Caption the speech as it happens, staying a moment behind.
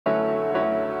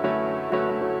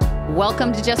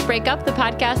Welcome to Just Break Up, the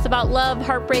podcast about love,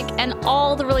 heartbreak, and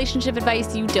all the relationship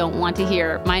advice you don't want to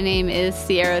hear. My name is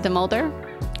Sierra DeMulder.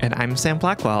 And I'm Sam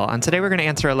Blackwell. And today we're going to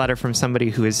answer a letter from somebody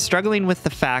who is struggling with the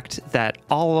fact that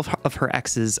all of her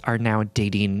exes are now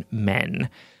dating men.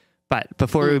 But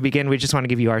before we begin, we just want to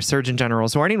give you our Surgeon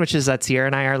General's warning, which is that Sierra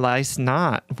and I are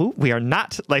we are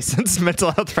not licensed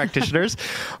mental health practitioners.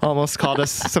 Almost called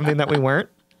us something that we weren't.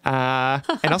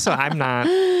 And also, I'm not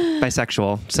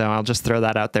bisexual, so I'll just throw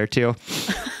that out there too,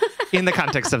 in the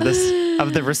context of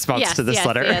the response to this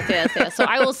letter. Yes. So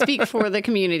I will speak for the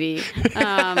community.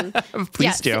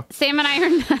 Please do. Sam and I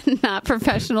are not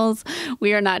professionals.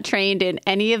 We are not trained in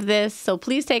any of this. So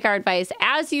please take our advice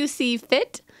as you see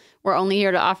fit. We're only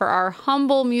here to offer our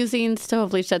humble musings to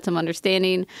hopefully shed some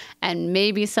understanding and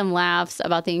maybe some laughs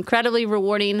about the incredibly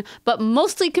rewarding but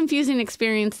mostly confusing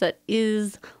experience that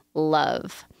is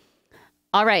love.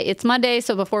 All right, it's Monday,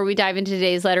 so before we dive into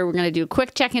today's letter, we're going to do a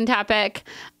quick check-in topic.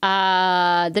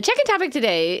 The check-in topic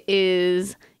today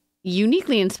is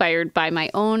uniquely inspired by my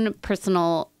own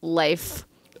personal life.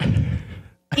 I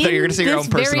thought you were going to say your own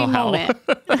personal hell.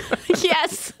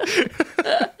 Yes.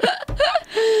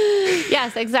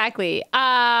 Yes, exactly.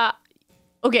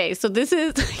 Okay, so this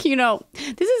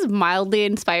is mildly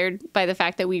inspired by the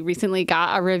fact that we recently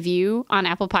got a review on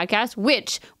Apple Podcasts,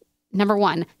 which, number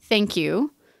one, thank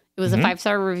you. It was a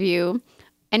 5-star review.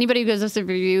 Anybody who gives us a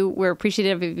review, we're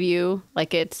appreciative of you.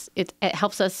 Like it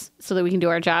helps us so that we can do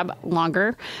our job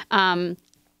longer. And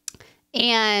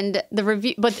the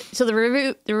review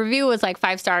was like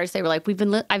 5 stars. They were like,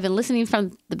 I've been listening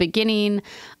from the beginning,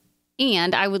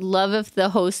 and I would love if the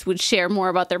host would share more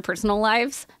about their personal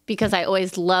lives, because I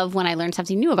always love when I learn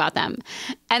something new about them.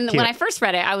 And when I first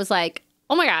read it, I was like,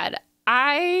 oh my God,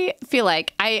 I feel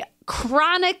like I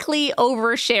chronically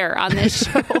overshare on this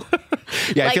show.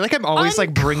 Yeah, I feel like I'm always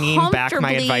like bringing back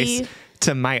my advice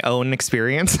to my own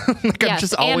experience. I'm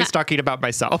just always talking about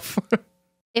myself.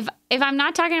 If I'm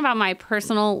not talking about my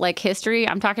personal like history,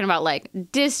 I'm talking about like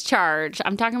discharge.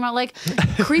 I'm talking about like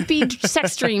creepy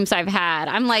sex dreams I've had.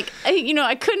 I'm like,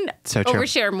 I couldn't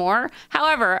overshare more.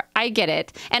 However, I get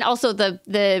it. And also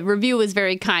the review was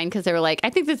very kind, because they were like, I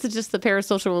think this is just the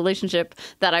parasocial relationship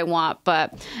that I want.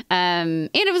 But and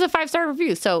it was a 5-star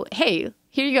review. So, hey,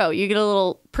 here you go. You get a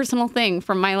little personal thing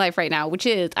from my life right now, which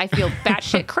is I feel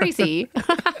batshit crazy.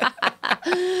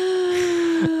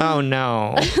 Oh,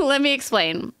 no. Let me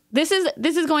explain. This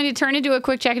is going to turn into a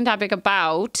quick check-in topic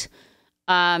about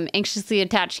anxiously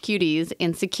attached cuties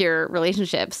in secure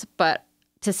relationships. But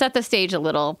to set the stage a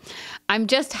little, I'm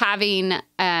just having,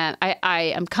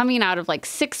 I am coming out of like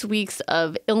 6 weeks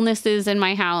of illnesses in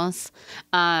my house,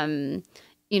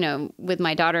 with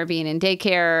my daughter being in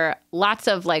daycare, lots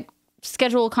of like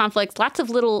schedule conflicts, lots of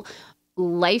little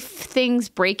life things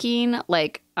breaking.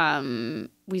 Like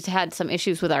we've had some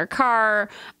issues with our car,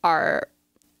 our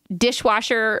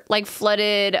dishwasher like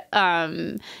flooded,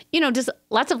 just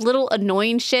lots of little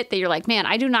annoying shit that you're like, man,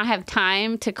 I do not have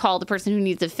time to call the person who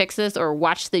needs to fix this or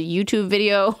watch the YouTube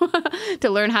video to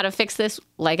learn how to fix this,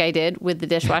 like I did with the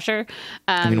dishwasher.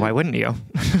 Why wouldn't you?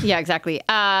 Yeah, exactly.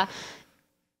 And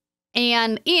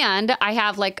I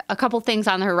have like a couple things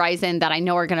on the horizon that I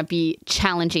know are going to be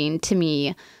challenging to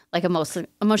me, like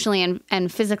emotionally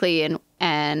and physically.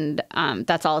 And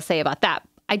that's all I'll say about that.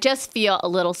 I just feel a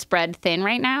little spread thin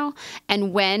right now.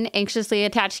 And when anxiously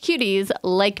attached cuties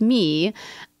like me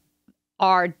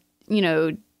are,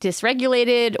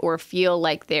 dysregulated or feel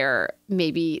like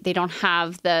they don't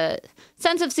have the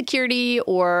sense of security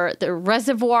or the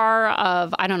reservoir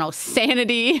of,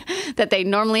 sanity that they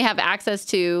normally have access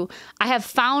to, I have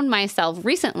found myself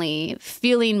recently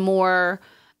feeling more,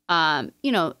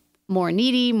 more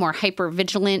needy, more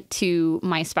hyper-vigilant to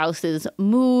my spouse's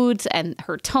moods and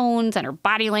her tones and her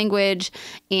body language.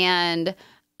 And,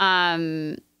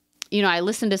 I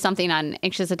listened to something on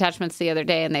anxious attachments the other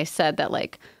day, and they said that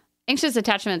like anxious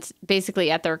attachments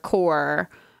basically at their core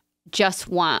just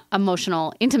want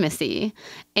emotional intimacy.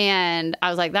 And I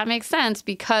was like, that makes sense,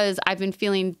 because I've been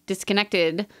feeling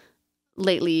disconnected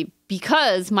lately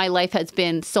because my life has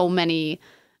been so much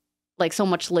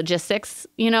logistics,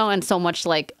 and so much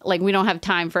like we don't have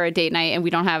time for a date night, and we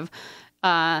don't have,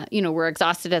 we're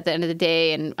exhausted at the end of the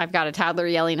day, and I've got a toddler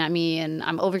yelling at me, and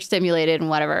I'm overstimulated and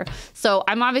whatever. So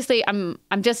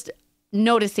I'm just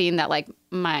noticing that like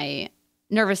my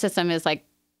nervous system is like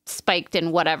spiked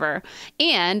and whatever.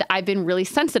 And I've been really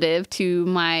sensitive to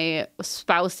my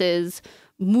spouse's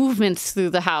movements through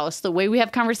the house, the way we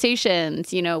have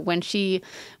conversations. When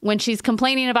she's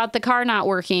complaining about the car not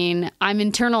working, I'm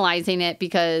internalizing it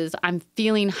because I'm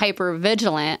feeling hyper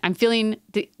vigilant. I'm feeling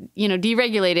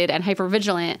deregulated and hyper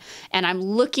vigilant, and I'm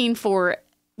looking for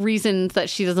reasons that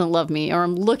she doesn't love me, or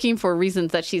I'm looking for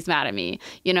reasons that she's mad at me,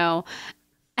 you know?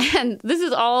 And this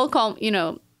is all called, you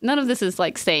know, none of this is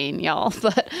like sane, y'all,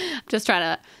 but I'm just trying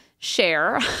to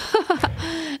share.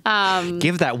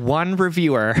 Give that one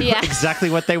reviewer exactly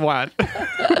what they want.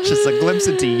 Just a glimpse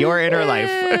into your inner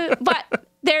life. But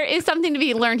there is something to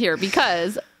be learned here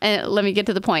because, let me get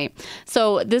to the point.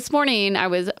 So this morning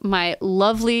my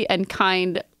lovely and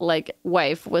kind like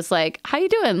wife was like, how you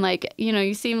doing? Like, you know,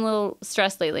 you seem a little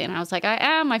stressed lately. And I was like, I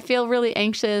am. I feel really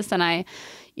anxious. And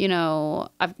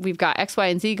we've got X, Y,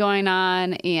 and Z going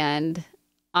on. And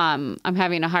I'm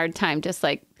having a hard time just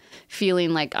like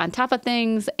feeling like on top of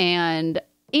things. And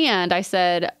I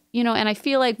said, you know, and I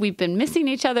feel like we've been missing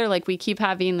each other. Like we keep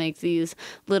having like these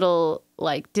little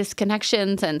like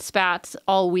disconnections and spats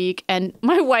all week. And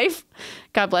my wife,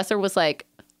 God bless her, was like,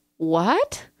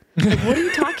 what? Like, what are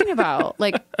you talking about?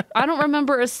 Like, I don't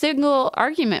remember a single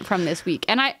argument from this week.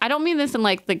 And I don't mean this in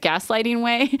like the gaslighting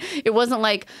way. It wasn't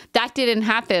like that didn't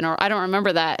happen or I don't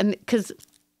remember that. And because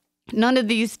none of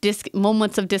these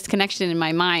moments of disconnection in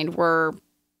my mind were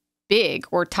big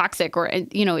or toxic or,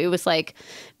 you know, it was like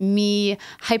me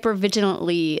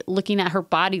hypervigilantly looking at her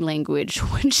body language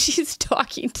when she's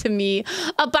talking to me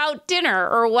about dinner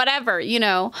or whatever, you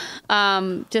know,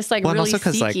 just like really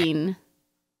seeking. Like,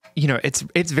 you know, it's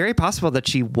very possible that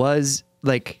she was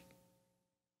like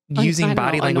using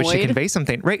body language to convey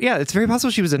something, right? Yeah, it's very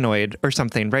possible she was annoyed or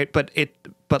something, right? But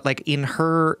like in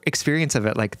her experience of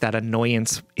it, like that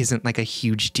annoyance isn't like a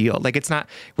huge deal. Like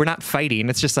we're not fighting.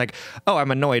 It's just like, oh,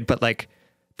 I'm annoyed, but like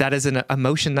that is an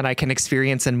emotion that I can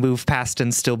experience and move past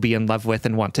and still be in love with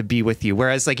and want to be with you.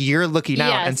 Whereas like you're looking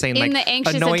out and saying like the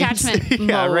anxious annoyance, attachment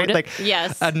mode. Right? Like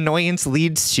annoyance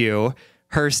leads to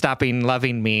her stopping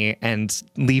loving me and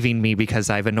leaving me because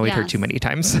I've annoyed her too many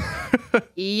times.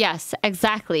 Yes,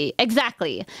 exactly.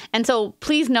 And so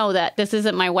please know that this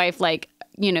isn't my wife, like,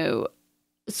 you know,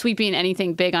 sweeping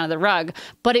anything big under the rug,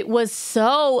 but it was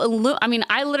so,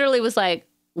 I literally was like,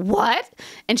 what?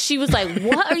 And she was like,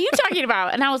 what are you talking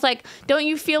about? And I was like, don't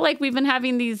you feel like we've been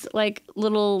having these like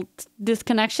little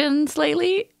disconnections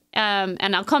lately?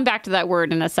 And I'll come back to that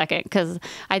word in a second because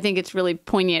I think it's really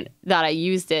poignant that I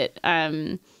used it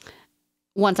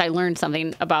once I learned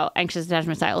something about anxious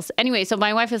attachment styles. Anyway, so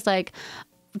my wife is like,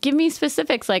 give me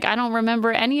specifics. Like, I don't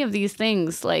remember any of these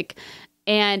things. Like,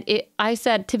 and I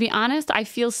said, to be honest, I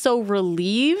feel so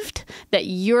relieved that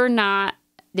you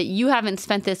haven't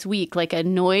spent this week like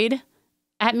annoyed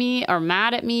at me or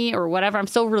mad at me or whatever. I'm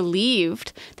so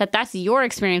relieved that that's your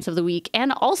experience of the week.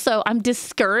 And also I'm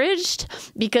discouraged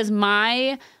because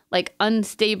my like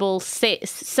unstable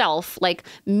self, like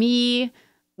me,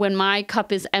 when my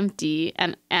cup is empty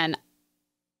and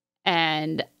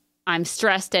I'm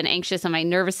stressed and anxious and my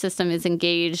nervous system is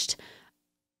engaged,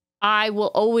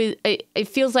 it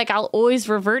feels like I'll always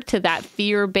revert to that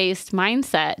fear-based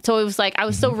mindset. So it was like, I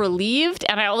was so relieved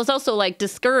and I was also like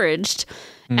discouraged.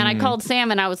 And I called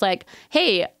Sam and I was like,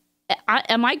 hey,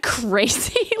 am I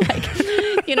crazy?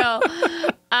 Like, you know,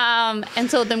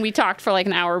 and so then we talked for like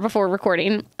an hour before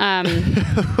recording.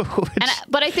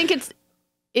 But I think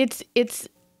it's,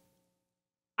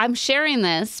 I'm sharing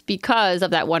this because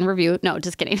of that one review. No,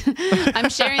 just kidding. I'm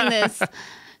sharing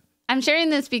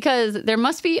this because there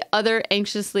must be other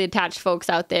anxiously attached folks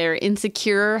out there in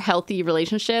secure, healthy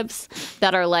relationships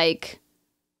that are like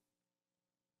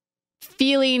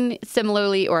feeling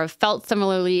similarly or have felt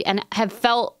similarly and have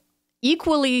felt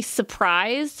equally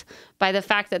surprised by the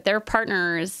fact that their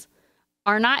partners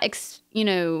are not,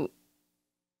 that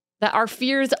our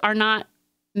fears are not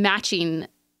matching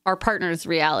our partner's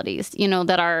realities,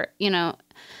 that are,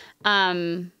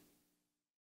 can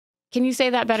you say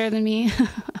that better than me?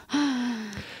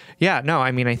 Yeah, no,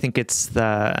 I mean, I think it's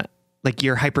like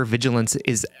your hypervigilance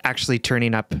is actually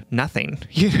turning up nothing.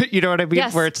 You know what I mean?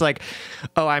 Yes. Where it's like,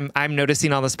 oh, I'm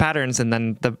noticing all those patterns. And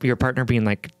then your partner being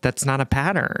like, that's not a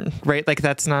pattern, right? Like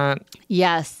that's not.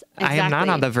 Yes, exactly. I am not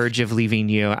on the verge of leaving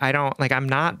you. I'm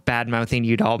not bad mouthing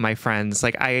you to all my friends.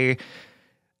 Like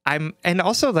and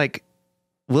also like,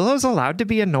 Willow's allowed to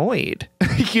be annoyed.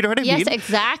 You know what I mean? Yes,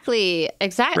 exactly.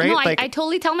 Right? No, I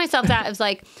totally tell myself that. It was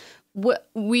like,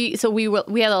 we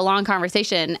had a long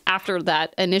conversation after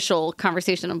that initial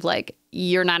conversation of like,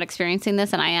 you're not experiencing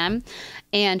this and I am.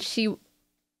 And she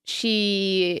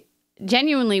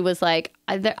genuinely was like,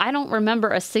 I don't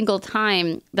remember a single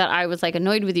time that I was like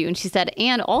annoyed with you. And she said,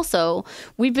 and also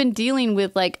we've been dealing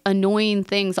with like annoying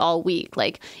things all week.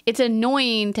 Like it's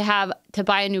annoying to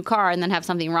buy a new car and then have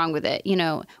something wrong with it.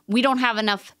 We don't have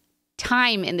enough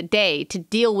time in the day to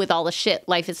deal with all the shit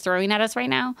life is throwing at us right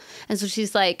now. And so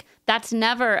she's like, that's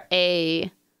never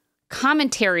a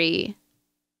commentary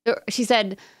she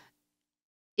said,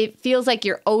 it feels like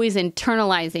you're always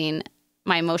internalizing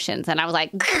my emotions. And I was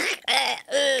like,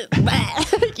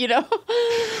 you know,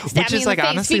 which is like,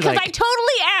 honestly, because like, I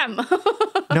totally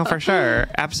am. no, for sure.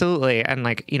 Absolutely. And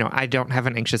like, you know, I don't have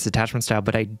an anxious attachment style,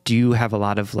 but I do have a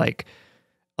lot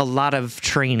of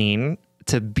training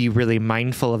to be really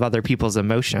mindful of other people's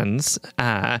emotions.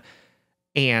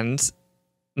 And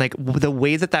like the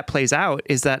way that plays out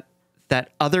is that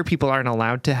other people aren't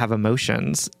allowed to have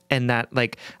emotions, and that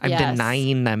like I'm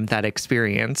denying them that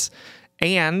experience.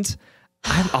 And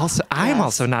I'm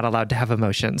also not allowed to have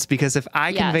emotions, because if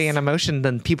I convey an emotion,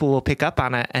 then people will pick up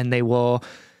on it, and they will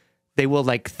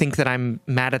like think that I'm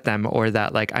mad at them, or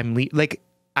that like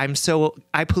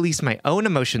I police my own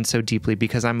emotions so deeply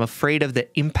because I'm afraid of the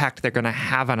impact they're going to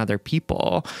have on other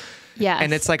people. Yeah.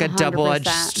 And it's like a 100%.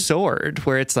 double-edged sword,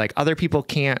 where it's like other people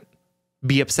can't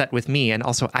be upset with me, and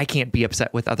also I can't be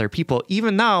upset with other people,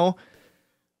 even though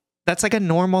that's like a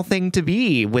normal thing to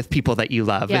be with people that you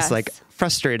love. Is like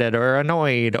frustrated or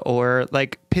annoyed or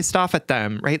like pissed off at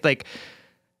them, right? Like,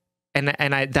 and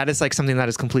that is like something that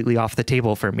is completely off the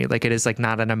table for me. Like, it is like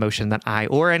not an emotion that I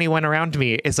or anyone around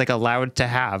me is like allowed to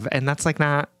have, and that's like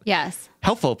not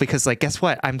helpful, because like, guess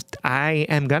what? I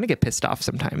am gonna get pissed off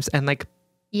sometimes, and like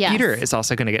Peter is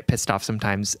also gonna get pissed off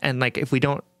sometimes, and like if we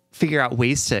don't figure out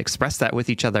ways to express that with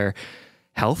each other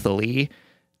healthily,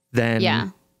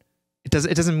 then it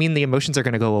doesn't mean the emotions are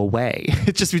going to go away.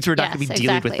 It just means we're not going to be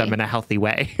dealing with them in a healthy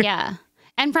way. Yeah.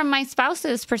 And from my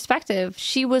spouse's perspective,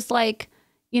 she was like,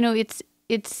 you know,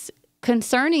 it's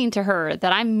concerning to her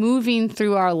that I'm moving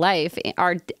through our life,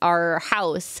 our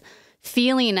house,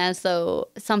 feeling as though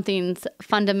something's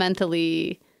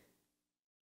fundamentally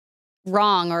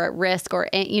wrong or at risk, or,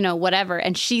 you know, whatever.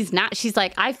 And she's not. She's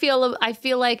like, I feel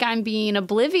like I'm being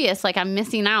oblivious, like I'm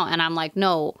missing out. And I'm like,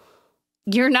 no,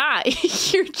 you're not.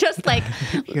 You're just like,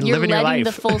 you're letting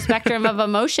the full spectrum of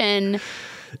emotion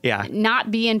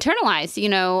not be internalized, you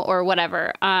know, or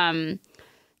whatever.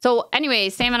 So anyway,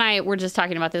 Sam and I were just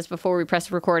talking about this before we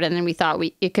pressed record, and then we thought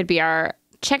it could be our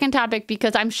check-in topic,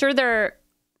 because I'm sure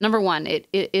number one, it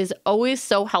is always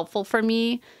so helpful for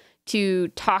me to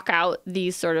talk out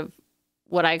these sort of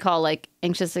what I call like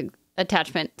anxious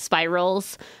attachment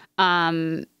spirals.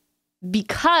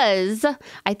 Because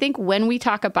I think when we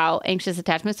talk about anxious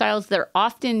attachment styles, they're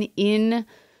often in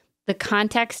the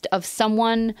context of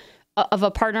of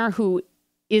a partner who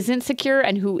isn't secure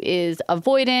and who is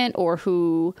avoidant, or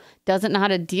who doesn't know how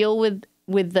to deal with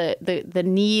the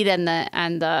need and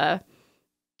the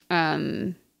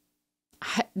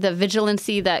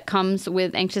vigilancy that comes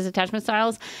with anxious attachment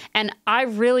styles. And I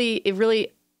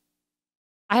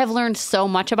have learned so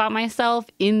much about myself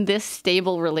in this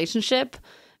stable relationship,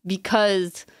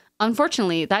 because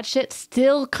unfortunately that shit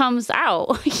still comes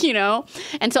out, you know?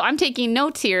 And so I'm taking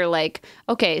notes here, like,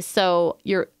 okay, so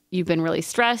you've been really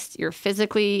stressed. You're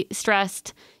physically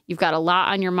stressed. You've got a lot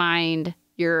on your mind.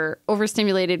 You're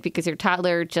overstimulated because your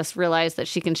toddler just realized that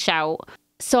she can shout.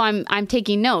 So I'm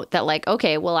taking note that, like,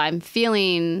 okay, well, I'm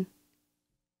feeling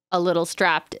a little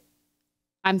strapped.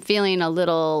 I'm feeling a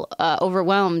little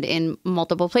overwhelmed in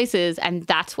multiple places, and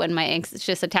that's when my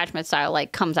anxious attachment style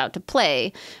like comes out to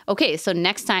play. Okay, so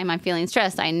next time I'm feeling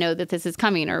stressed, I know that this is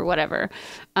coming, or whatever.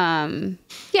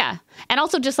 Yeah, and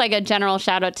also just like a general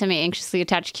shout out to my anxiously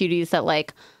attached cuties, that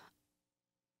like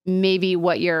maybe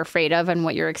what you're afraid of and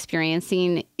what you're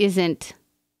experiencing isn't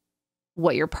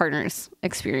what your partner's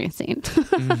experiencing.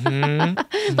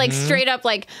 Like straight up,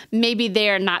 like maybe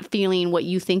they're not feeling what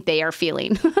you think they are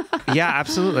feeling. Yeah,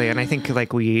 absolutely. And I think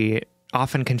like we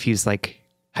often confuse like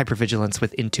hypervigilance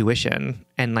with intuition.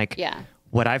 And like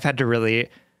what I've had to really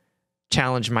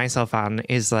challenge myself on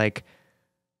is like,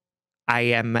 I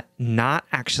am not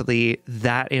actually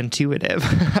that intuitive.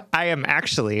 I am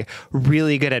actually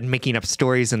really good at making up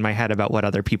stories in my head about what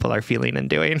other people are feeling and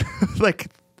doing. Like,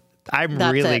 I'm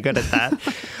really good at that.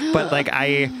 But like,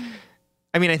 I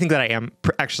mean, I think that I am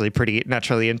actually pretty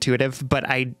naturally intuitive, but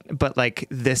like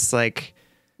this, like,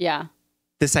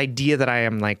 this idea that I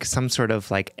am like some sort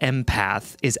of like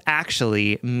empath is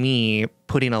actually me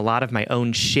putting a lot of my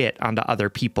own shit onto other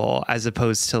people, as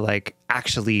opposed to like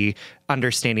actually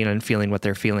understanding and feeling what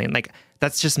they're feeling. Like,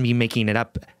 that's just me making it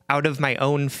up out of my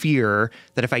own fear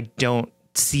that if I don't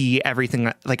see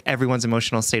everything, like everyone's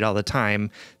emotional state all the time,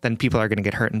 then people are going to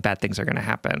get hurt and bad things are going to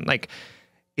happen. Like,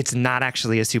 it's not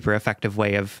actually a super effective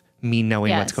way of me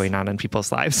knowing what's going on in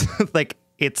people's lives. Like,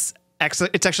 it's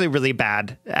actually really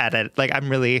bad at it. Like,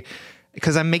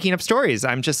 because I'm making up stories.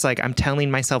 I'm just like, I'm telling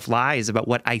myself lies about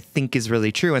what I think is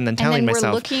really true, and then telling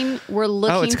myself, we're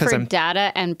looking for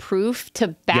data and proof to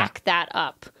back that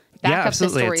up. back up the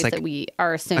absolutely. stories It's like that we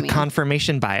are assuming. a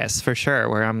confirmation bias for sure,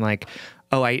 where I'm like,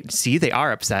 oh, I see they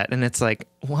are upset. And it's like,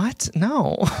 what?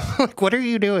 No. Like, what are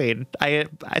you doing? I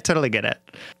totally get it.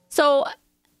 So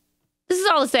this is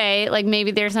all to say, like,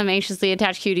 maybe there's some anxiously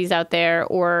attached cuties out there,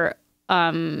 or,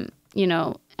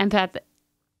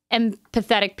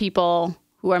 empathetic people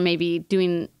who are maybe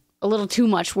doing a little too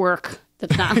much work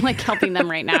that's not like helping them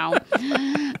right now.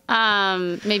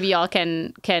 Maybe y'all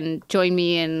can join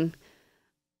me in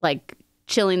like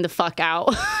chilling the fuck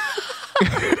out.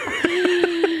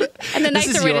 And the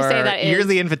nicer way to say that is, you're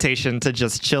the invitation to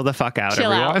just chill the fuck out,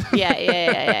 chill everyone. out.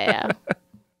 Yeah.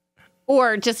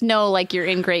 Or just know like you're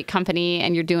in great company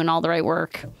and you're doing all the right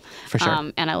work. For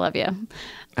sure. And I love you.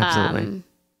 Absolutely.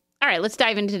 All right, let's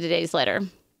dive into today's letter.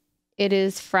 It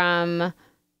is from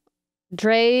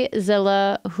Dre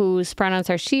Zilla, whose pronouns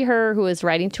are she, her, who is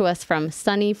writing to us from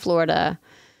sunny Florida.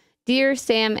 Dear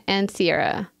Sam and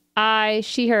Sierra, I,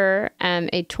 she, her, am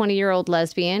a 20-year-old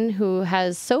lesbian who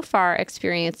has so far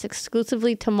experienced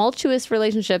exclusively tumultuous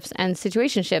relationships and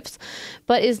situationships,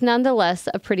 but is nonetheless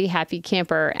a pretty happy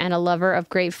camper and a lover of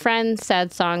great friends,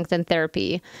 sad songs, and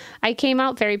therapy. I came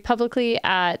out very publicly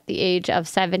at the age of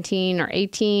 17 or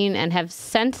 18 and have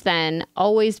since then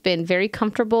always been very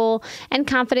comfortable and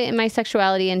confident in my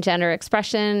sexuality and gender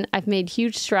expression. I've made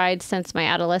huge strides since my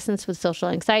adolescence with social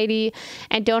anxiety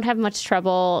and don't have much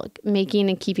trouble making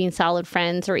and keeping solid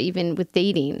friends or even with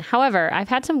dating. However, I've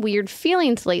had some weird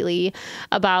feelings lately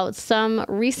about some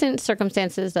recent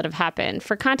circumstances that have happened.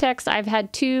 For context, I've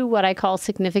had 2 what I call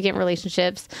significant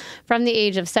relationships from the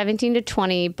age of 17 to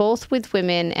 20, both with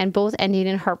women and both ending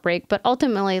in heartbreak, but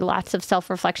ultimately lots of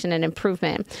self-reflection and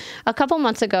improvement. A couple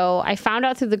months ago, I found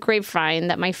out through the grapevine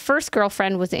that my first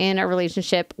girlfriend was in a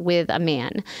relationship with a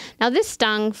man. Now, this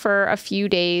stung for a few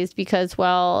days because,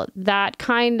 well, that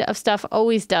kind of stuff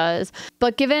always does.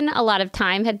 But given a lot of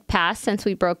time had passed since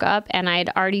we broke up and I had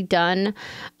already done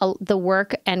the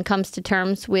work and comes to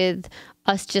terms with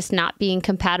us just not being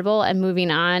compatible and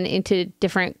moving on into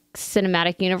different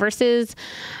cinematic universes,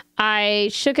 I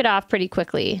shook it off pretty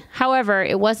quickly. However,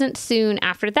 it wasn't soon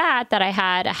after that I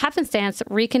had a happenstance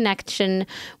reconnection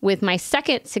with my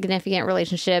second significant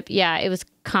relationship. Yeah, it was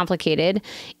complicated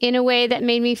in a way that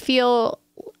made me feel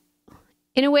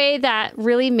in a way that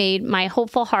really made my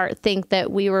hopeful heart think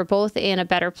that we were both in a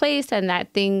better place and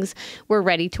that things were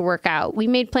ready to work out. We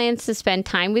made plans to spend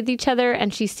time with each other,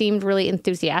 and she seemed really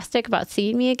enthusiastic about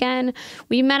seeing me again.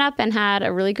 We met up and had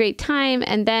a really great time,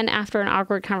 and then after an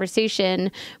awkward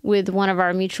conversation with one of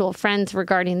our mutual friends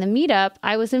regarding the meetup,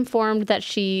 I was informed that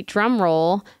she,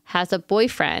 drumroll, has a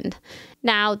boyfriend.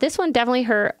 Now, this one definitely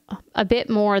hurt a bit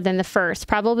more than the first,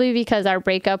 probably because our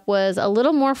breakup was a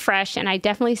little more fresh and I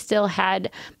definitely still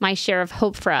had my share of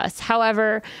hope for us.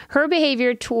 However, her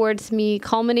behavior towards me,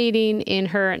 culminating in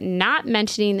her not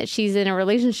mentioning that she's in a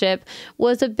relationship,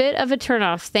 was a bit of a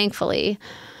turnoff, thankfully.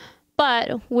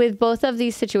 But with both of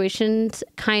these situations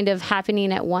kind of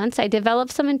happening at once, I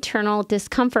developed some internal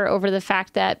discomfort over the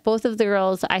fact that both of the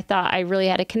girls I thought I really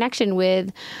had a connection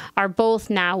with are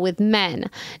both now with men.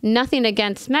 Nothing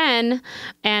against men,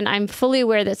 and I'm fully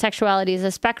aware that sexuality is a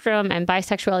spectrum and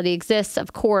bisexuality exists,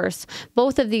 of course.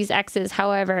 Both of these exes,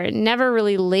 however, never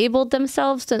really labeled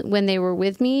themselves when they were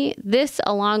with me. This,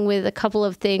 along with a couple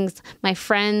of things my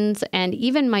friends and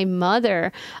even my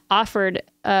mother offered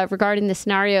regarding the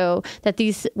scenario that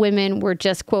these women were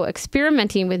just, quote,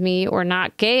 experimenting with me or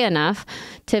not gay enough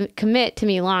to commit to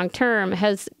me long term,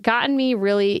 has gotten me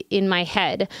really in my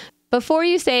head. Before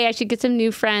you say I should get some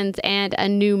new friends and a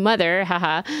new mother,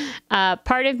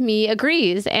 part of me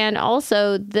agrees. And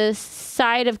also, this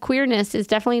side of queerness is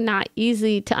definitely not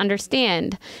easy to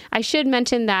understand. I should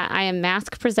mention that I am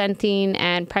masc presenting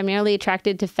and primarily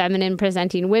attracted to feminine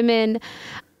presenting women.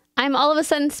 I'm all of a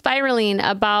sudden spiraling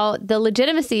about the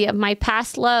legitimacy of my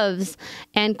past loves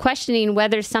and questioning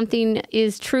whether something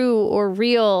is true or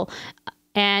real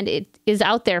and it is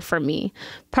out there for me.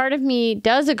 Part of me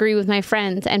does agree with my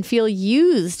friends and feel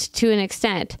used to an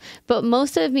extent, but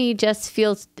most of me just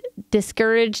feels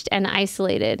discouraged and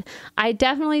isolated. I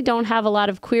definitely don't have a lot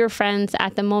of queer friends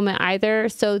at the moment either,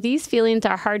 so these feelings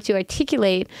are hard to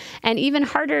articulate and even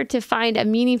harder to find a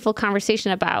meaningful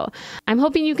conversation about. I'm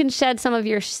hoping you can shed some of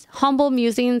your humble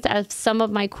musings as some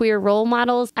of my queer role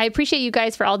models. I appreciate you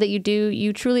guys for all that you do.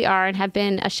 You truly are and have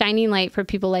been a shining light for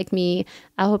people like me.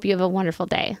 I hope you have a wonderful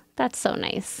day. That's so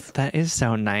nice. That is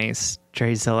so nice,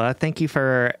 Drazilla. Thank you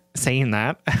for saying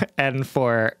that and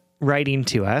for writing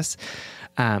to us.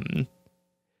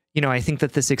 I think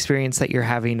that this experience that you're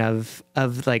having of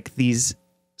like these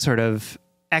sort of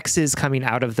exes coming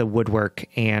out of the woodwork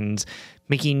and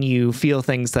making you feel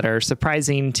things that are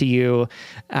surprising to you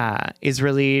is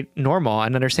really normal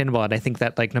and understandable. And I think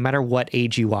that, like, no matter what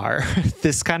age you are,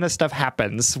 this kind of stuff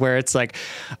happens where it's like,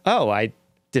 oh, I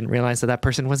didn't realize that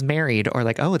person was married, or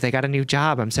like, oh, they got a new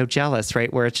job, I'm so jealous,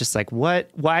 right? Where it's just like,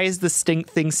 why is this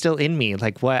thing still in me?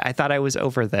 Like, what? I thought I was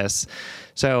over this.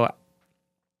 So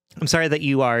I'm sorry that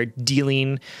you are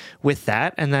dealing with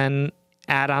that. And then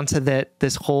add onto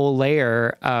this whole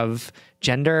layer of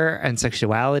gender and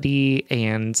sexuality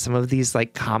and some of these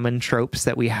like common tropes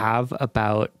that we have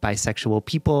about bisexual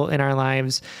people in our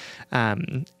lives.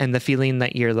 And the feeling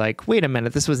that you're like, wait a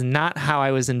minute, this was not how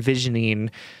I was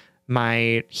envisioning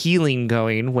my healing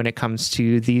going when it comes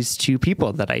to these two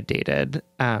people that I dated.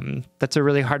 That's a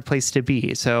really hard place to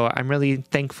be. So I'm really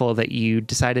thankful that you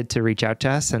decided to reach out to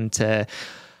us and to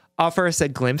offer us a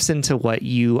glimpse into what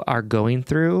you are going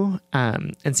through.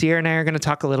 And Sierra and I are going to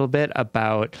talk a little bit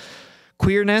about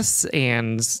queerness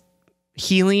and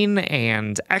healing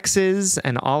and exes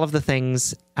and all of the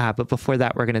things. But before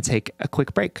that, we're going to take a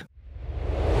quick break.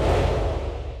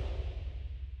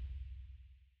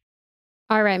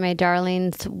 All right, my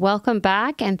darlings, welcome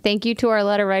back. And thank you to our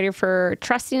letter writer for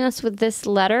trusting us with this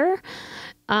letter.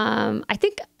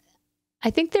 I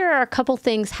think there are a couple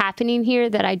things happening here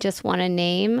that I just want to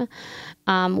name.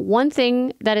 One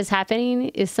thing that is happening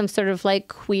is some sort of like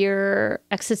queer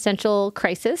existential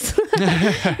crisis,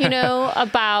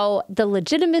 about the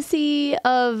legitimacy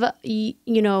of, you,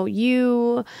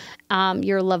 your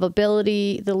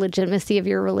lovability, the legitimacy of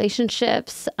your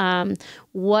relationships.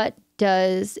 What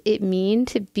does it mean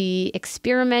to be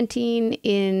experimenting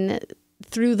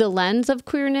through the lens of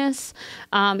queerness,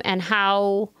 and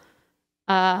how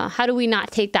do we not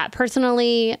take that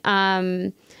personally?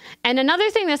 And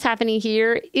another thing that's happening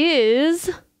here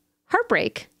is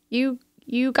heartbreak. You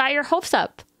got your hopes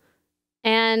up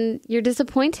and you're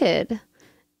disappointed,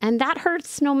 and that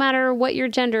hurts no matter what your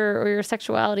gender or your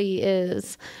sexuality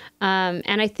is.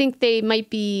 And I think they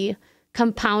might be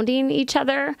compounding each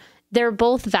other. They're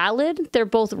both valid. They're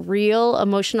both real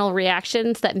emotional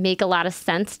reactions that make a lot of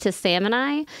sense to Sam and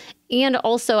I. And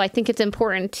also, I think it's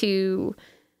important to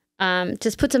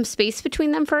just put some space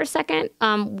between them for a second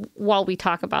while we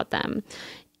talk about them.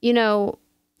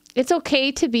 It's okay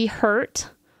to be hurt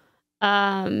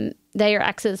that your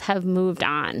exes have moved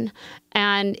on.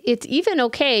 And it's even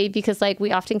okay because, like,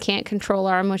 we often can't control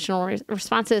our emotional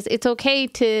responses. It's okay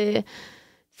to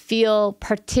feel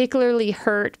particularly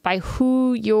hurt by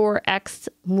who your ex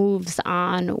moves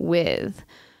on with.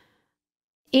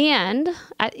 And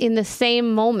in the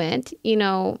same moment,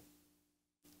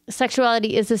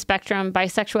 sexuality is a spectrum.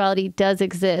 Bisexuality does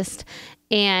exist.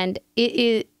 And it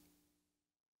is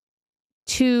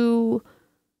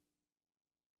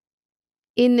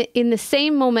in the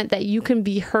same moment that you can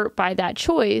be hurt by that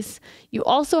choice, you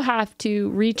also have to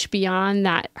reach beyond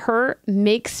that hurt,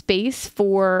 make space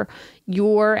for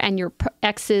your and your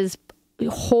ex's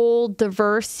whole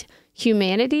diverse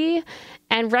humanity,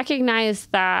 and recognize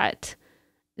that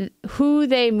who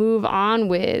they move on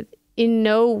with in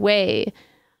no way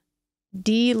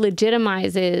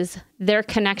delegitimizes their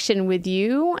connection with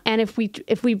you. And if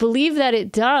we believe that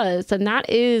it does, then that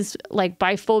is like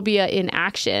biphobia in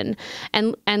action.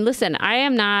 And listen, I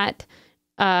am not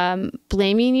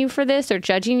blaming you for this or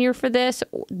judging you for this.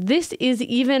 This is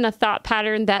even a thought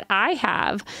pattern that I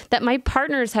have, that my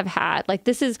partners have had. Like,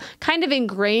 this is kind of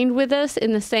ingrained with us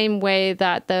in the same way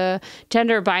that the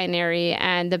gender binary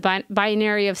and the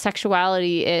binary of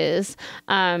sexuality is.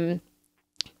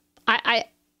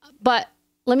 But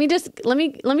let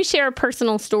me share a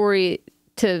personal story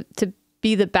to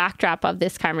be the backdrop of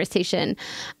this conversation.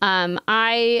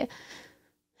 I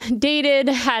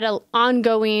had an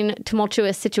ongoing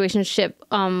tumultuous situationship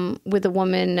with a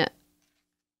woman,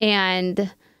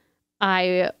 and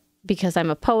because I'm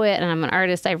a poet and I'm an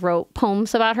artist, I wrote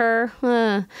poems about her.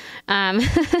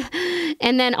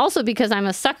 And then also because I'm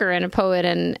a sucker and a poet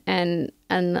and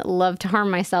love to harm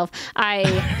myself,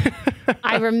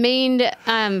 I remained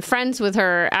friends with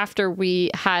her after we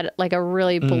had like a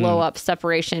really blow up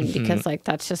separation, because like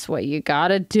that's just what you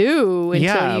gotta do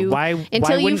until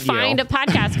you find a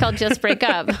podcast called Just Break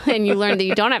Up and you learn that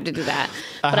you don't have to do that.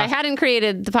 But I hadn't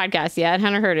created the podcast yet,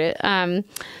 hadn't heard it.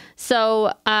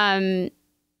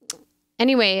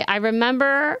 Anyway, I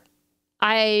remember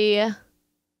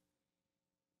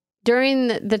during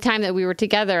the time that we were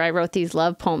together, I wrote these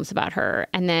love poems about her.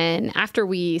 And then after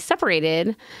we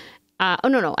separated,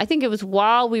 I think it was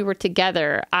while we were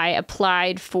together, I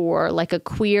applied for like a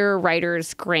queer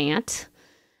writers grant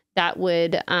that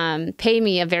would pay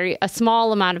me a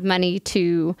small amount of money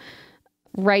to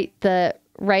write the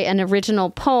write an original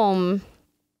poem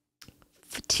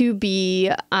to be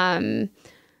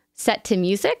set to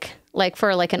music, like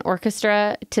for like an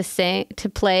orchestra to sing, to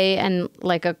play, and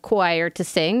like a choir to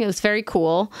sing. It was very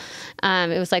cool.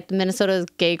 It was like the Minnesota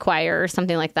Gay Choir or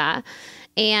something like that.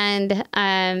 And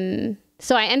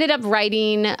so I ended up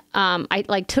writing, I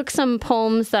like took some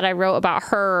poems that I wrote about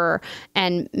her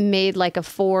and made like a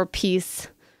 4-piece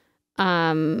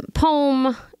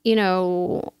poem, you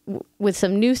know, with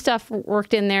some new stuff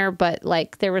worked in there, but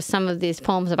like there was some of these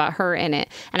poems about her in it.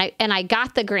 And I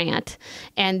got the grant,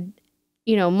 and,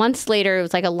 you know, months later, it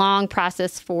was like a long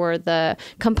process for the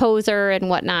composer and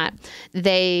whatnot.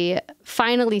 They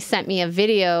finally sent me a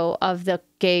video of the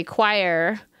gay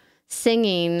choir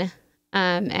singing,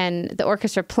 and the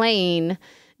orchestra playing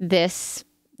this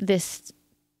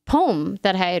poem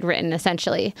that I had written,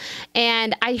 essentially.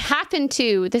 And I happened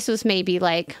to, this was maybe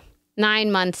like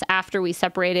 9 months after we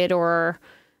separated, or,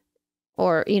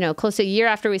 you know, close to a year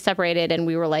after we separated, and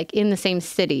we were like in the same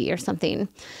city or something.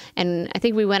 And I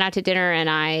think we went out to dinner, and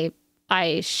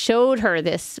I showed her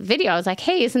this video. I was like,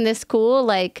 hey, isn't this cool?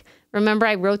 Like, remember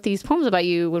I wrote these poems about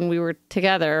you when we were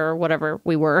together, or whatever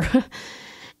we were.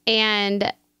 And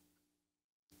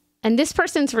this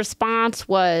person's response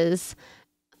was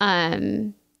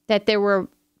that there were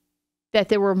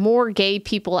more gay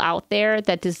people out there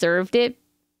that deserved it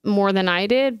more than I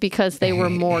did, because they were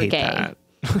more gay.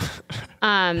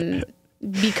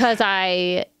 Because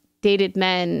I dated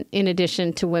men in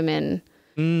addition to women.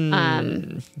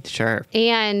 Sure.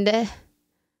 And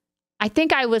I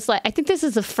think this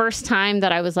is the first time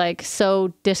that I was like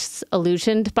so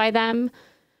disillusioned by them,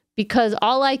 because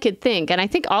all I could think, and I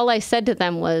think all I said to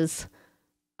them was,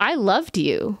 I loved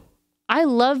you. I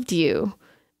loved you.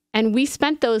 And we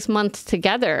spent those months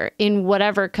together in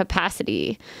whatever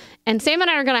capacity. And Sam and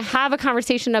I are going to have a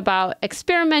conversation about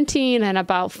experimenting and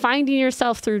about finding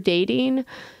yourself through dating.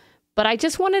 But I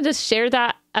just wanted to share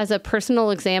that as a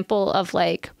personal example of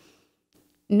like,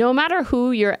 no matter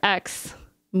who your ex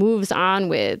moves on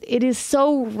with, it is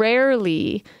so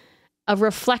rarely a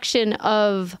reflection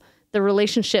of the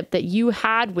relationship that you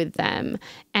had with them.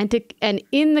 And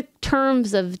in the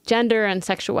terms of gender and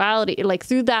sexuality, like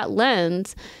through that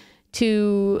lens,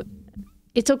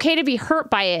 it's okay to be hurt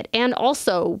by it. And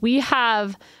also, we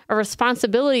have a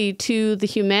responsibility to the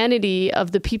humanity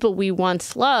of the people we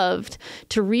once loved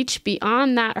to reach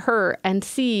beyond that hurt and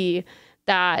see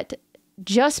that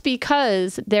just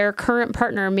because their current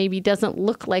partner maybe doesn't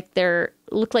look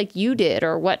like you did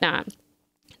or whatnot,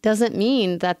 doesn't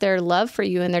mean that their love for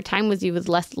you and their time with you was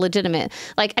less legitimate.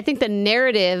 Like, I think the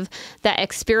narrative that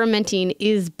experimenting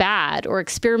is bad, or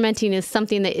experimenting is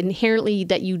something that inherently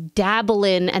that you dabble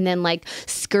in and then like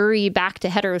scurry back to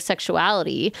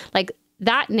heterosexuality, like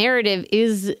that narrative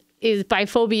is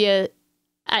biphobia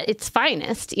at its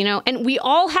finest, you know, and we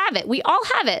all have it. We all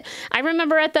have it. I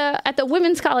remember at the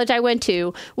women's college I went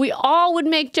to, we all would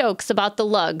make jokes about the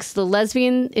lugs, the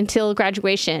lesbian until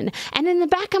graduation. And in the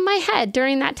back of my head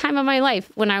during that time of my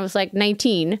life, when I was like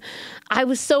 19, I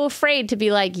was so afraid to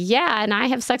be like, yeah, and I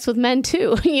have sex with men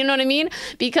too. You know what I mean?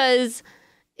 Because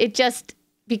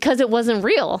it wasn't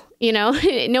real, you know.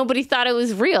 Nobody thought it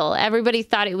was real. Everybody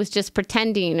thought it was just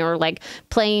pretending or like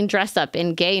playing dress up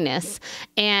in gayness.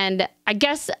 And I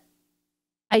guess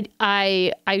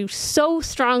I so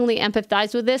strongly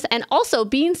empathize with this. And also,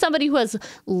 being somebody who has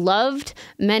loved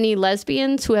many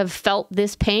lesbians who have felt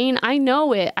this pain, I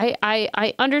know it.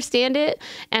 I understand it,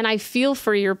 and I feel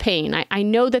for your pain. I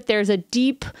know that there's a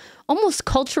deep, almost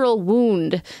cultural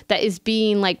wound that is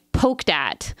being like poked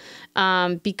at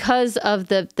because of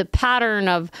the pattern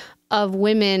of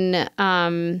women,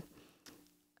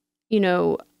 you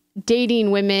know,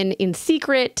 dating women in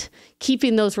secret,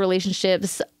 keeping those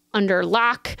relationships under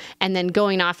lock, and then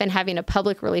going off and having a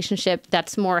public relationship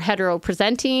that's more hetero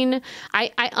presenting.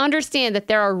 I understand that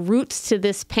there are roots to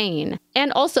this pain.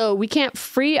 And also, we can't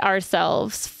free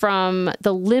ourselves from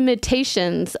the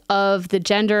limitations of the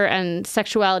gender and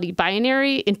sexuality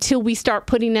binary until we start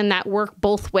putting in that work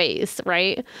both ways,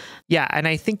 right? Yeah. And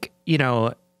I think, you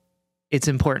know, it's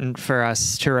important for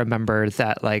us to remember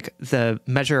that like the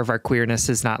measure of our queerness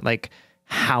is not like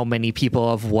how many people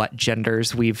of what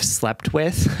genders we've slept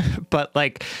with, but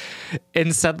like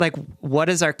instead, like what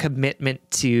is our commitment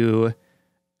to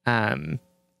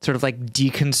sort of like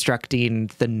deconstructing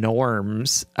the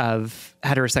norms of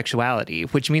heterosexuality,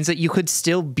 which means that you could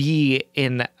still be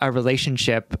in a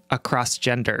relationship across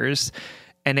genders,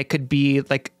 and it could be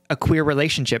like a queer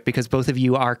relationship because both of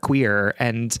you are queer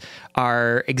and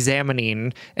are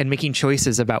examining and making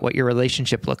choices about what your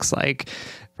relationship looks like,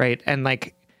 right? And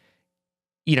like,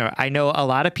 you know, I know a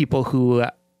lot of people who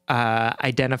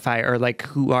identify, or like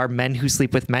who are men who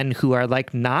sleep with men who are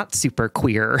like not super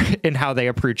queer in how they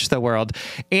approach the world.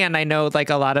 And I know like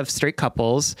a lot of straight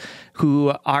couples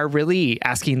who are really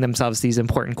asking themselves these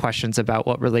important questions about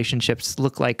what relationships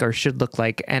look like or should look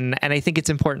like. And I think it's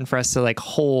important for us to like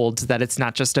hold that it's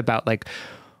not just about like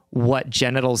what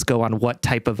genitals go on what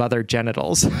type of other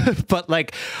genitals, but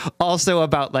like also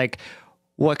about like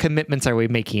what commitments are we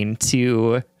making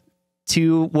to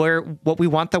what we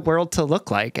want the world to look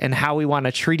like and how we want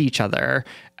to treat each other.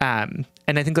 And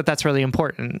I think that that's really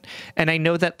important. And I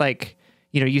know that like,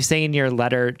 you know, you say in your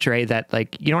letter, Dre, that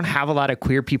like you don't have a lot of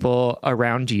queer people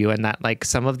around you, and that like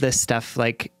some of this stuff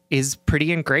like is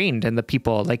pretty ingrained in the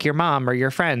people like your mom or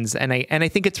your friends. And I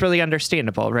think it's really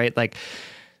understandable, right? Like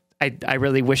I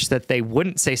really wish that they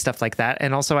wouldn't say stuff like that.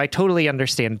 And also I totally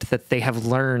understand that they have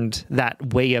learned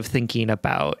that way of thinking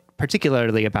about,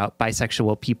 particularly about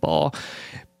bisexual people.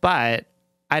 But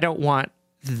I don't want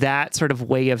that sort of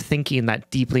way of thinking,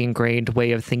 that deeply ingrained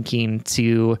way of thinking,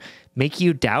 to make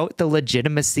you doubt the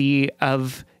legitimacy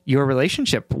of your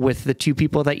relationship with the two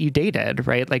people that you dated,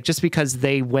 right? Like just because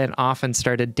they went off and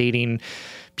started dating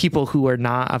people who are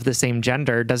not of the same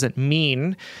gender doesn't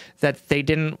mean that they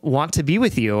didn't want to be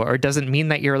with you, or doesn't mean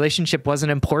that your relationship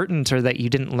wasn't important, or that you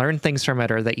didn't learn things from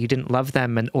it, or that you didn't love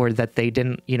them, and or that they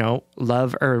didn't, you know,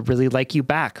 love or really like you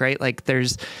back, right? Like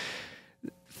there's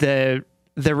the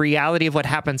reality of what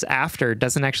happens after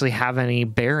doesn't actually have any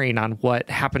bearing on what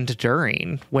happened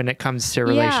during when it comes to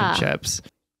relationships.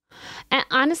 And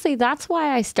honestly, that's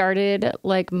why I started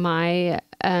like my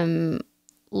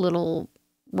little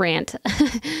rant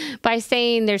by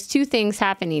saying there's two things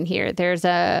happening here. There's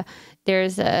a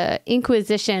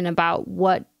inquisition about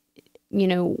what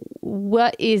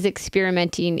is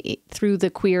experimenting through the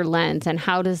queer lens, and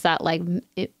how does that like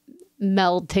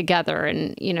meld together,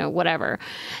 and whatever.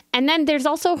 And then there's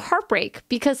also heartbreak,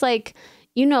 because like,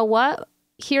 you know what?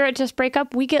 Here at Just Break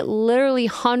Up, we get literally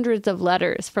hundreds of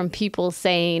letters from people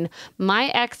saying, my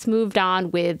ex moved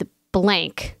on with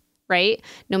blank, right?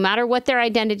 No matter what their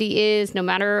identity is, no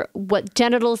matter what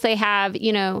genitals they have,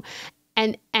 and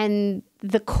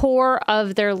the core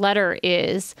of their letter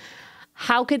is,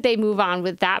 how could they move on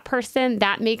with that person?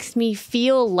 That makes me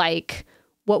feel like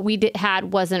what we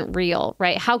had wasn't real,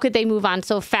 right? How could they move on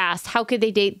so fast? How could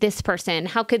they date this person?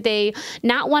 How could they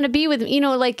not want to be with me?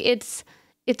 Like it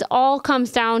all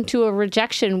comes down to a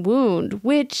rejection wound,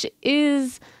 which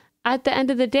is at the end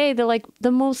of the day,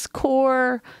 the most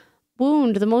core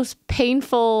wound, the most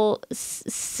painful,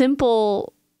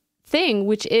 simple thing,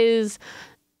 which is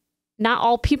not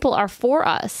all people are for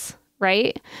us,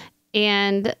 right?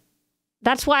 And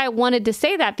that's why I wanted to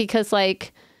say that, because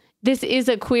like this is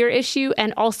a queer issue,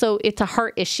 and also it's a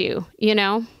heart issue,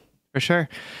 For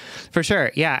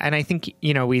sure. Yeah. And I think,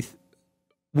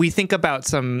 we think about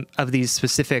some of these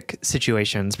specific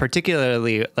situations,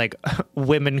 particularly like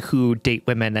women who date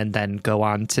women and then go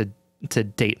on to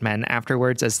date men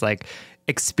afterwards, as like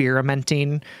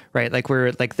experimenting, right?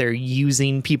 Like they're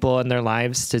using people in their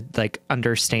lives to like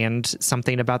understand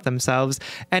something about themselves.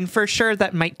 And for sure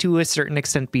that might to a certain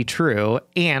extent be true.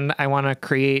 And I want to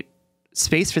create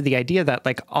space for the idea that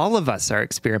like all of us are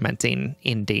experimenting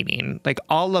in dating. Like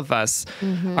all of us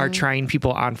are trying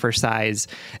people on for size.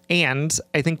 And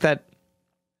I think that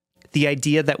the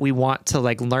idea that we want to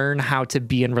like learn how to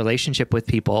be in relationship with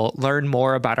people, learn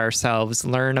more about ourselves,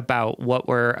 learn about what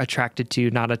we're attracted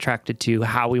to, not attracted to,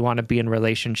 how we want to be in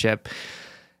relationship,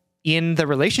 in the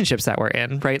relationships that we're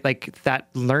in, right? Like that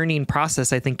learning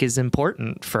process, I think, is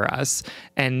important for us.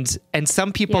 And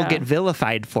some people get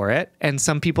vilified for it and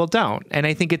some people don't. And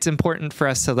I think it's important for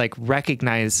us to like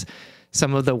recognize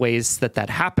some of the ways that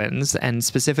happens. And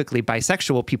specifically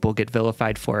bisexual people get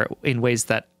vilified for it in ways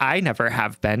that I never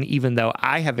have been, even though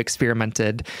I have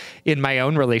experimented in my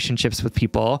own relationships with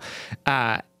people.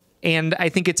 And I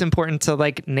think it's important to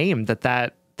like name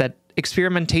that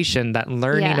experimentation, that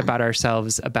learning about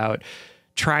ourselves, about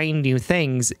trying new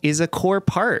things, is a core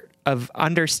part of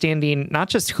understanding not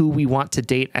just who we want to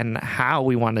date and how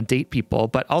we want to date people,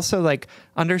 but also like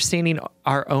understanding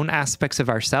our own aspects of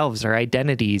ourselves, our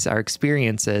identities, our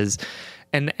experiences.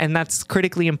 And that's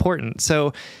critically important.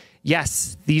 So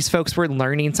yes, these folks were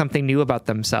learning something new about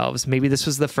themselves. Maybe this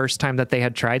was the first time that they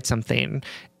had tried something,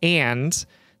 and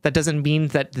that doesn't mean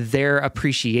that their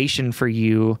appreciation for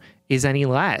you is any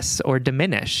less or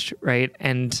diminished, right?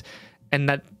 And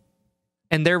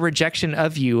their rejection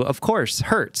of you, of course,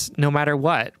 hurts no matter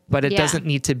what, but it doesn't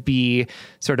need to be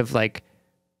sort of like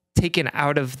taken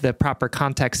out of the proper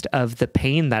context of the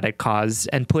pain that it caused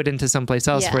and put into someplace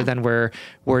else where then we're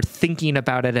thinking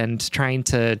about it and trying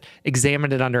to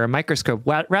examine it under a microscope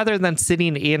rather than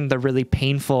sitting in the really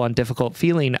painful and difficult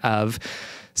feeling of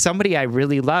somebody I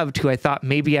really loved who I thought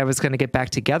maybe I was going to get back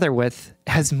together with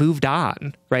has moved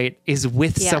on, right? Is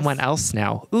with someone else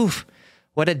now. Oof.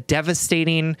 What a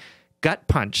devastating gut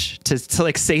punch to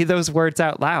like say those words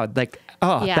out loud. Like,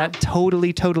 that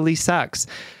totally, totally sucks.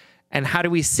 And how do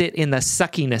we sit in the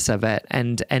suckiness of it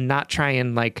and not try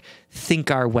and like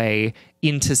think our way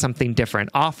into something different,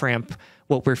 off ramp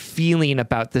what we're feeling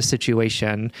about the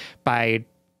situation by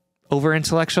over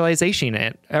intellectualizing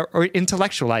it or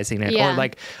intellectualizing it or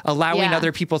like allowing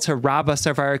other people to rob us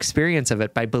of our experience of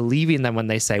it by believing them when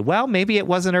they say, well, maybe it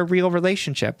wasn't a real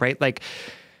relationship, right? Like,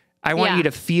 I want you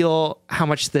to feel how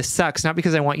much this sucks, not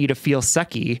because I want you to feel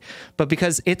sucky, but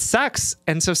because it sucks.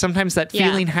 And so sometimes that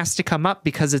feeling has to come up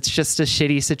because it's just a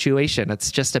shitty situation.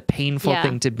 It's just a painful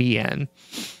thing to be in.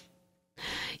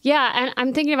 Yeah. And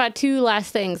I'm thinking about two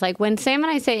last things. Like when Sam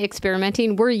and I say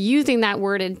experimenting, we're using that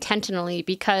word intentionally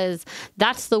because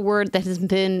that's the word that has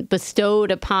been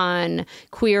bestowed upon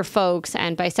queer folks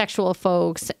and bisexual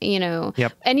folks, you know,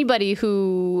 anybody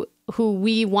who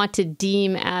we want to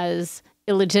deem as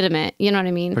illegitimate, you know what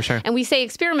I mean? For sure. And we say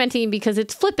experimenting because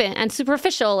it's flippant and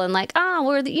superficial and like,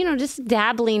 we're, just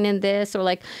dabbling in this, or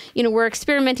like, we're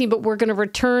experimenting, but we're going to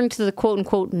return to the quote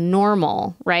unquote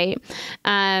normal, right?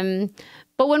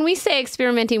 But when we say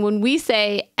experimenting, when we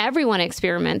say everyone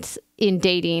experiments in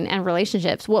dating and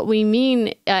relationships, what we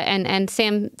mean, and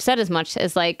Sam said as much,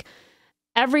 as like,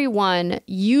 everyone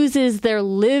uses their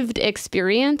lived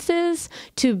experiences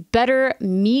to better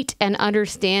meet and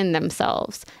understand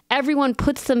themselves. Everyone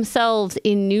puts themselves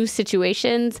in new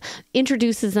situations,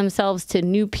 introduces themselves to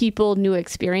new people, new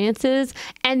experiences,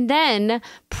 and then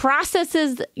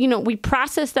processes, we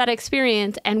process that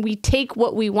experience and we take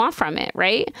what we want from it,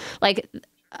 right? Like,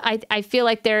 I feel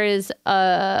like there is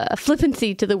a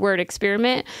flippancy to the word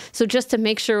experiment. So just to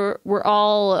make sure we're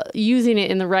all using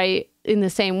it in the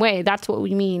same way, that's what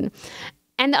we mean.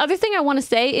 And the other thing I want to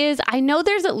say is I know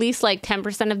there's at least like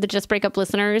 10% of the Just Break Up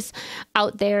listeners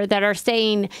out there that are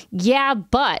saying, yeah,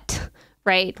 but,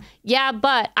 right? Yeah,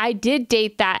 but I did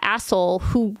date that asshole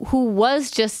who was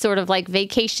just sort of like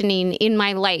vacationing in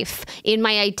my life, in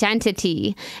my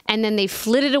identity, and then they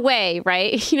flitted away,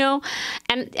 right?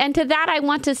 And to that I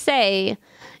want to say,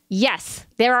 yes,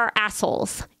 there are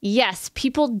assholes. Yes,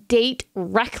 people date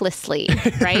recklessly,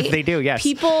 right? They do, yes.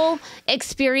 People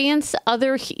experience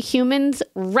other humans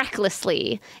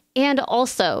recklessly. And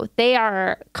also, they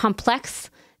are complex.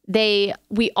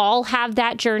 We all have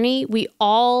that journey. We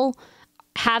all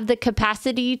have the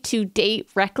capacity to date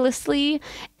recklessly.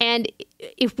 And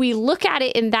if we look at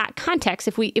it in that context,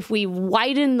 if we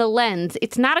widen the lens,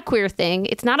 it's not a queer thing.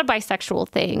 It's not a bisexual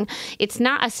thing. It's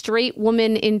not a straight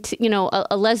woman into,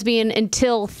 a lesbian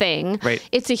until thing. Right.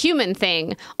 It's a human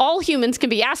thing. All humans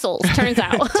can be assholes, turns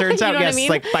out. Turns out, yes. I mean?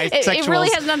 Like bisexuals it really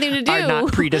has nothing to do are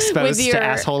not predisposed to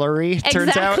assholery,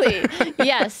 turns out. Exactly.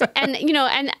 Yes. And,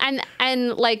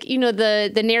 and like,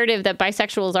 the narrative that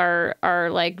bisexuals are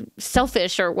like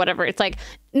selfish or whatever. It's like,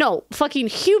 no, fucking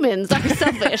humans are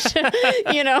selfish,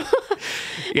 Yeah.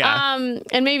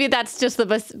 And maybe that's just the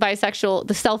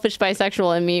selfish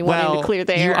bisexual in me wanting to clear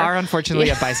the air. You are unfortunately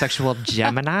a bisexual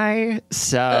Gemini,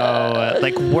 so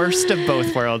like worst of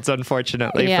both worlds,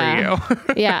 unfortunately for you.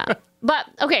 Yeah. But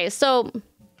okay, so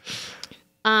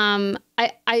I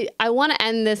want to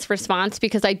end this response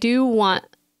because I want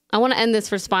to end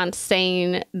this response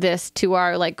saying this to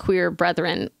our like queer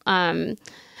brethren.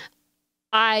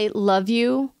 I love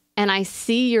you and I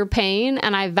see your pain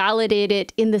and I validate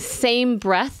it in the same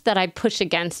breath that I push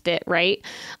against it, right?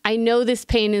 I know this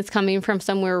pain is coming from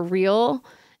somewhere real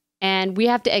and we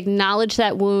have to acknowledge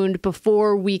that wound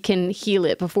before we can heal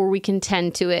it, before we can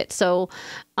tend to it. So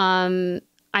I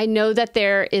know that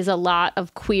there is a lot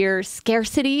of queer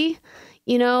scarcity,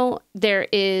 there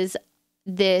is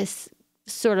this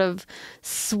sort of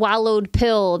swallowed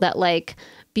pill that like,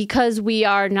 because we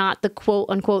are not the quote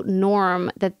unquote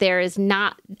norm, that there is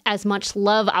not as much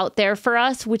love out there for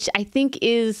us, which I think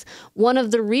is one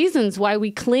of the reasons why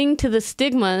we cling to the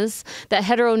stigmas that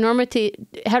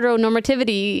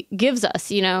heteronormativity gives us,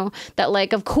 that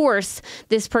like, of course,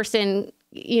 this person,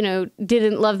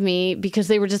 didn't love me because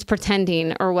they were just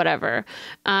pretending or whatever.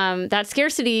 That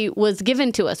scarcity was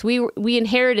given to us. We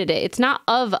inherited it. It's not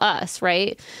of us,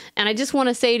 right? And I just want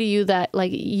to say to you that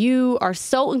like you are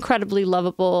so incredibly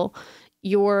lovable.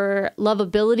 Your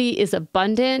lovability is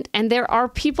abundant. And there are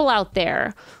people out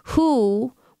there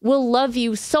who will love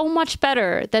you so much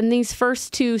better than these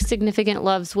first two significant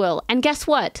loves will. And guess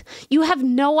what? You have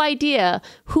no idea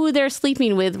who they're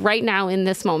sleeping with right now in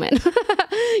this moment.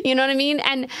 You know what I mean?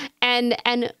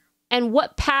 And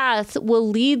what path will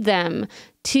lead them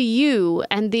to you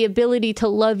and the ability to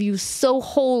love you so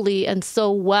wholly and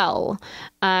so well.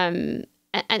 And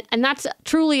that's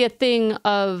truly a thing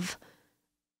of,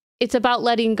 it's about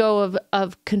letting go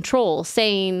of control,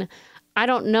 saying, I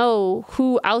don't know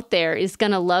who out there is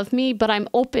going to love me, but I'm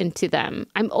open to them.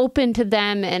 I'm open to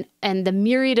them and the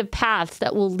myriad of paths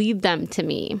that will lead them to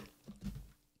me.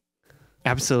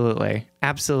 Absolutely.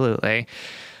 Absolutely.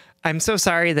 I'm so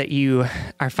sorry that you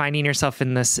are finding yourself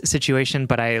in this situation,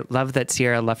 but I love that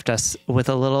Sierra left us with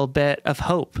a little bit of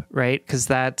hope, right? Because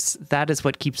that is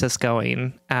what keeps us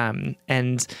going.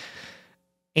 And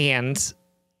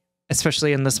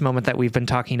especially in this moment that we've been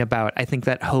talking about, I think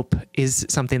that hope is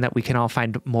something that we can all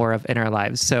find more of in our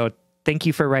lives. So thank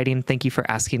you for writing. Thank you for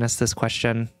asking us this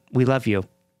question. We love you.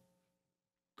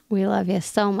 We love you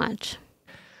so much.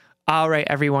 All right,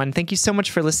 everyone. Thank you so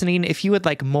much for listening. If you would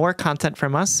like more content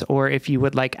from us, or if you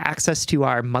would like access to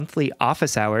our monthly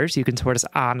office hours, you can support us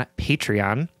on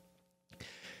Patreon.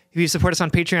 If you support us on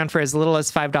Patreon for as little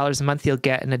as $5 a month, you'll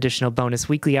get an additional bonus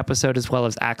weekly episode as well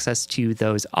as access to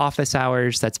those office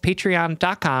hours. That's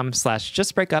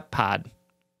patreon.com/justbreakuppod.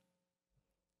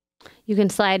 You can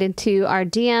slide into our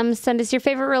DMs, send us your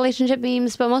favorite relationship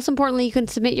memes, but most importantly, you can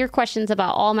submit your questions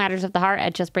about all matters of the heart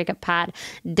at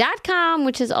justbreakuppod.com,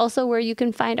 which is also where you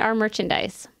can find our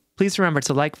merchandise. Please remember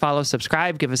to like, follow,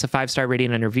 subscribe, give us a 5-star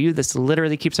rating and review. This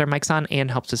literally keeps our mics on and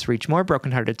helps us reach more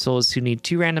brokenhearted souls who need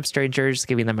two random strangers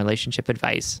giving them relationship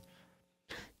advice.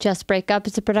 Just Break Up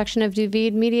is a production of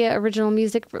Duvid Media, original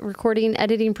music, recording,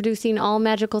 editing, producing, all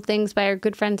magical things by our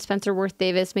good friend Spencer Worth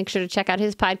Davis. Make sure to check out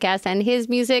his podcast and his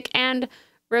music. And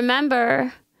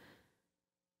remember,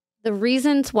 the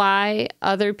reasons why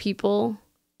other people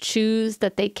choose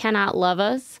that they cannot love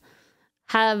us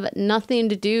have nothing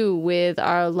to do with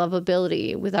our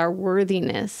lovability, with our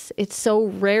worthiness. It so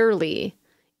rarely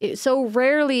is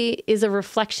a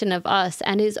reflection of us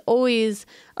and is always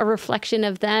a reflection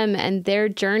of them and their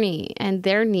journey and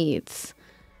their needs.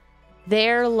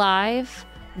 Their life,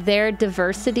 their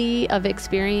diversity of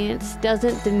experience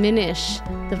doesn't diminish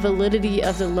the validity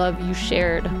of the love you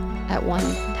shared at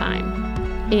one time.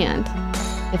 And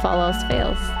if all else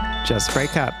fails, just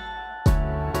break up.